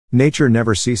Nature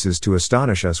never ceases to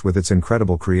astonish us with its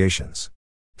incredible creations.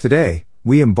 Today,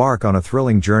 we embark on a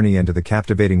thrilling journey into the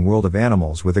captivating world of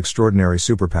animals with extraordinary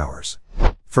superpowers.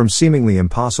 From seemingly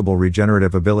impossible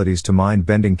regenerative abilities to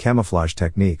mind-bending camouflage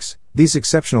techniques, these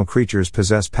exceptional creatures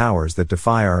possess powers that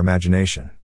defy our imagination.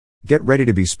 Get ready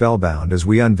to be spellbound as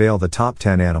we unveil the top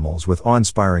 10 animals with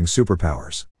awe-inspiring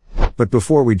superpowers. But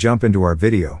before we jump into our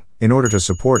video, in order to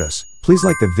support us, please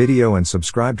like the video and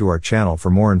subscribe to our channel for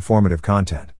more informative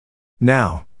content.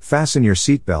 Now, fasten your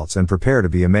seatbelts and prepare to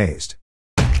be amazed.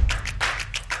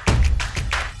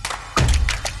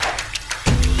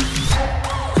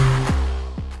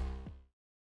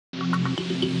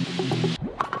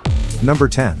 Number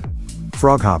 10.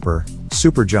 Froghopper,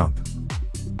 Super Jump.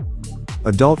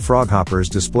 Adult froghoppers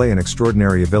display an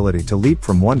extraordinary ability to leap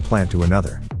from one plant to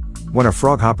another. When a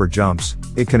froghopper jumps,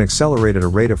 it can accelerate at a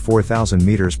rate of 4,000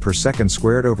 meters per second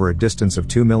squared over a distance of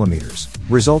 2 millimeters,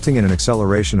 resulting in an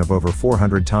acceleration of over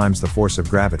 400 times the force of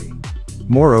gravity.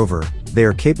 Moreover, they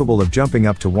are capable of jumping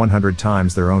up to 100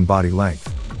 times their own body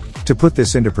length. To put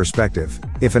this into perspective,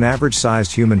 if an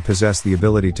average-sized human possessed the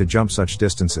ability to jump such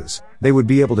distances, they would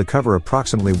be able to cover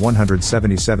approximately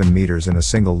 177 meters in a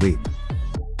single leap.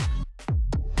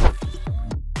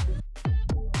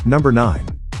 Number 9.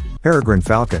 Peregrine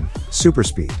Falcon,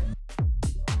 Superspeed.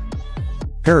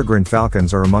 Peregrine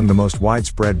falcons are among the most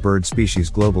widespread bird species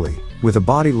globally, with a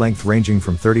body length ranging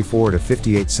from 34 to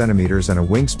 58 centimeters and a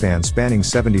wingspan spanning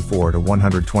 74 to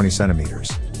 120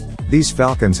 centimeters. These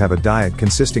falcons have a diet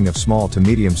consisting of small to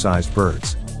medium-sized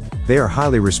birds. They are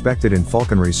highly respected in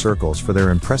falconry circles for their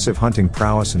impressive hunting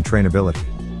prowess and trainability.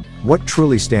 What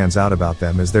truly stands out about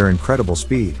them is their incredible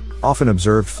speed, often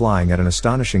observed flying at an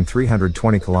astonishing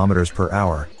 320 kilometers per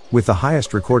hour, with the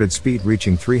highest recorded speed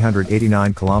reaching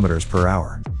 389 kilometers per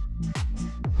hour.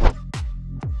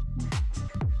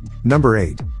 Number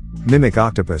 8. Mimic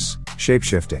octopus,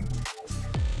 shapeshifting.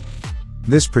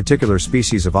 This particular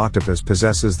species of octopus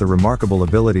possesses the remarkable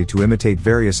ability to imitate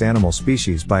various animal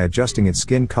species by adjusting its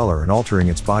skin color and altering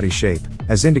its body shape,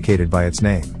 as indicated by its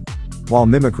name. While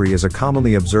mimicry is a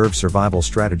commonly observed survival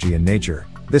strategy in nature,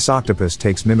 this octopus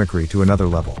takes mimicry to another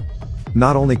level.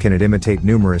 Not only can it imitate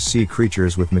numerous sea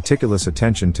creatures with meticulous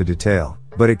attention to detail,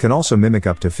 but it can also mimic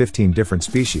up to 15 different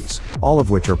species, all of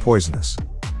which are poisonous.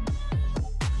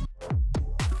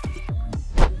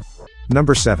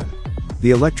 Number 7.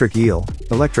 The electric eel,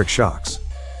 electric shocks.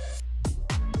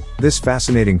 This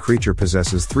fascinating creature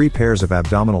possesses 3 pairs of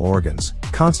abdominal organs,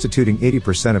 constituting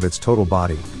 80% of its total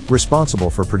body, responsible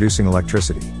for producing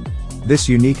electricity. This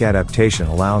unique adaptation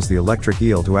allows the electric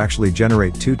eel to actually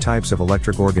generate 2 types of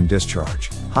electric organ discharge,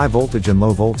 high voltage and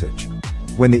low voltage.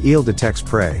 When the eel detects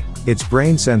prey, its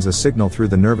brain sends a signal through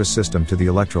the nervous system to the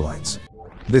electrolytes.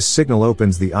 This signal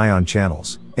opens the ion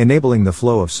channels, enabling the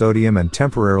flow of sodium and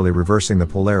temporarily reversing the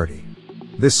polarity.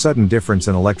 This sudden difference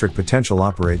in electric potential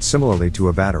operates similarly to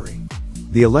a battery.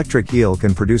 The electric eel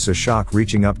can produce a shock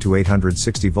reaching up to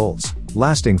 860 volts,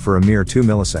 lasting for a mere 2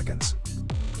 milliseconds.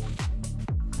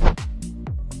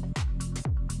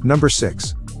 Number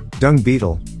 6. Dung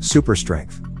beetle, super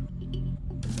strength.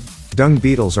 Dung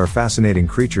beetles are fascinating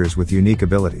creatures with unique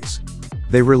abilities.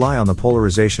 They rely on the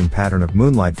polarization pattern of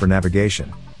moonlight for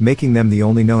navigation, making them the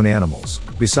only known animals,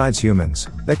 besides humans,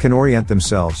 that can orient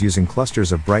themselves using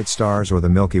clusters of bright stars or the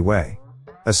Milky Way.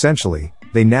 Essentially,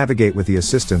 they navigate with the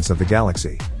assistance of the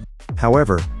galaxy.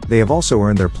 However, they have also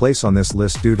earned their place on this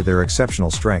list due to their exceptional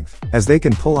strength, as they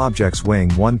can pull objects weighing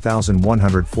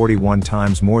 1,141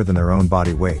 times more than their own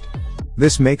body weight.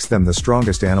 This makes them the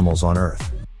strongest animals on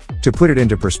Earth. To put it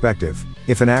into perspective,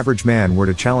 if an average man were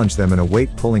to challenge them in a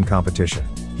weight-pulling competition,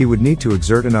 he would need to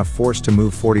exert enough force to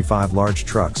move 45 large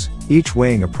trucks, each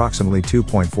weighing approximately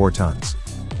 2.4 tons.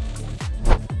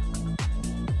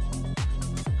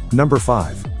 Number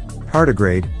 5.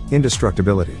 Tardigrade,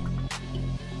 indestructibility.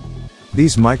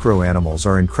 These micro-animals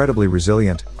are incredibly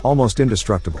resilient, almost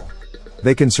indestructible.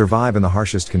 They can survive in the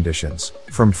harshest conditions,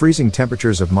 from freezing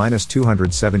temperatures of minus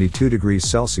 272 degrees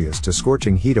Celsius to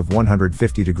scorching heat of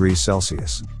 150 degrees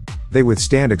Celsius. They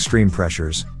withstand extreme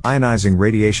pressures, ionizing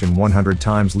radiation 100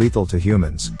 times lethal to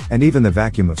humans, and even the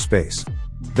vacuum of space.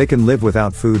 They can live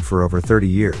without food for over 30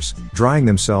 years, drying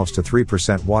themselves to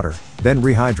 3% water, then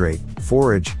rehydrate,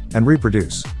 forage, and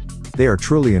reproduce. They are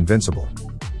truly invincible.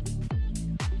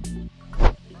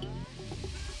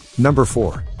 Number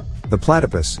 4. The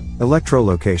platypus,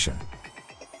 electrolocation.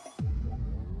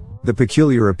 The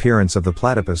peculiar appearance of the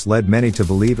platypus led many to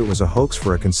believe it was a hoax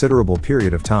for a considerable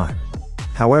period of time.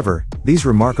 However, these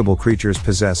remarkable creatures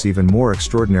possess even more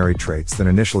extraordinary traits than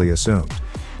initially assumed.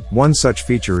 One such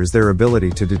feature is their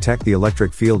ability to detect the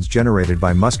electric fields generated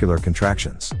by muscular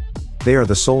contractions. They are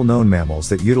the sole known mammals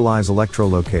that utilize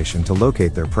echolocation to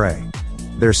locate their prey.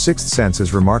 Their sixth sense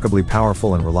is remarkably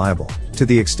powerful and reliable, to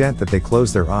the extent that they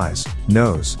close their eyes,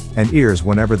 nose, and ears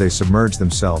whenever they submerge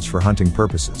themselves for hunting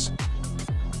purposes.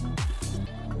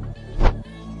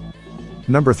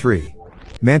 Number 3.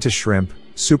 Mantis shrimp,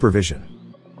 supervision.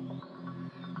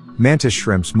 Mantis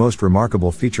shrimp's most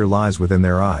remarkable feature lies within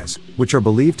their eyes, which are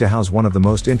believed to house one of the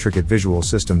most intricate visual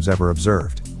systems ever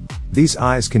observed. These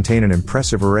eyes contain an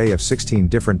impressive array of 16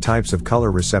 different types of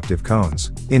color-receptive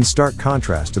cones, in stark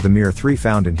contrast to the mere 3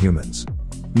 found in humans.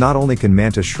 Not only can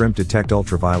mantis shrimp detect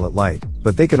ultraviolet light,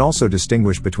 but they can also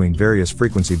distinguish between various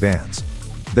frequency bands.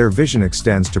 Their vision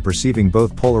extends to perceiving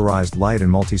both polarized light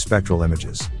and multispectral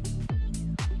images.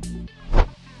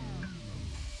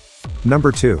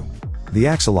 Number 2. The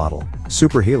axolotl,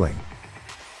 super healing.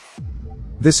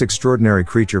 This extraordinary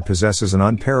creature possesses an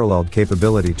unparalleled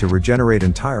capability to regenerate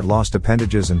entire lost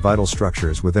appendages and vital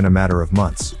structures within a matter of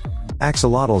months.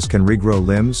 Axolotls can regrow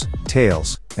limbs,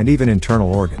 tails, and even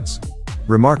internal organs.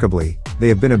 Remarkably, they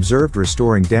have been observed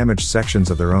restoring damaged sections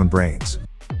of their own brains.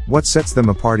 What sets them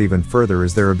apart even further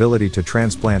is their ability to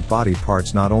transplant body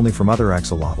parts not only from other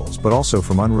axolotls but also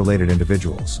from unrelated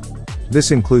individuals.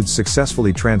 This includes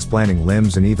successfully transplanting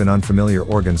limbs and even unfamiliar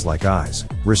organs like eyes,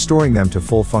 restoring them to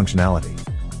full functionality.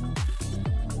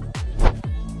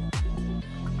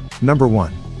 Number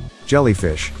 1.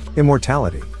 Jellyfish,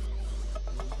 immortality.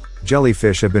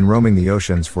 Jellyfish have been roaming the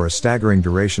oceans for a staggering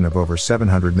duration of over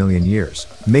 700 million years,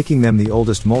 making them the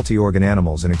oldest multi-organ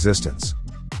animals in existence.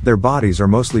 Their bodies are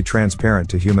mostly transparent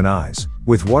to human eyes,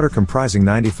 with water comprising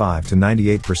 95 to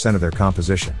 98% of their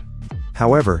composition.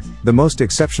 However, the most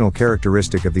exceptional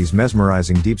characteristic of these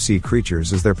mesmerizing deep-sea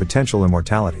creatures is their potential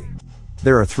immortality.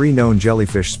 There are 3 known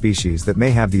jellyfish species that may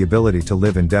have the ability to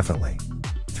live indefinitely.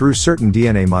 Through certain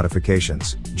DNA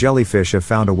modifications, jellyfish have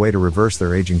found a way to reverse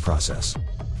their aging process.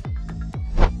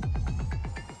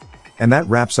 And that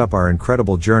wraps up our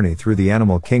incredible journey through the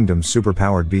animal kingdom's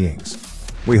superpowered beings.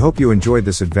 We hope you enjoyed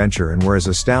this adventure and were as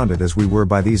astounded as we were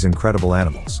by these incredible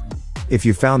animals. If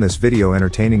you found this video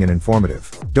entertaining and informative,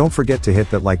 don't forget to hit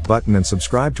that like button and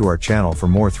subscribe to our channel for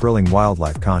more thrilling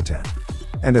wildlife content.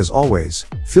 And as always,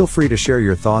 feel free to share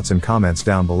your thoughts and comments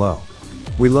down below.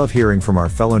 We love hearing from our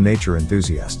fellow nature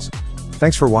enthusiasts.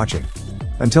 Thanks for watching.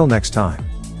 Until next time.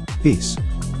 Peace.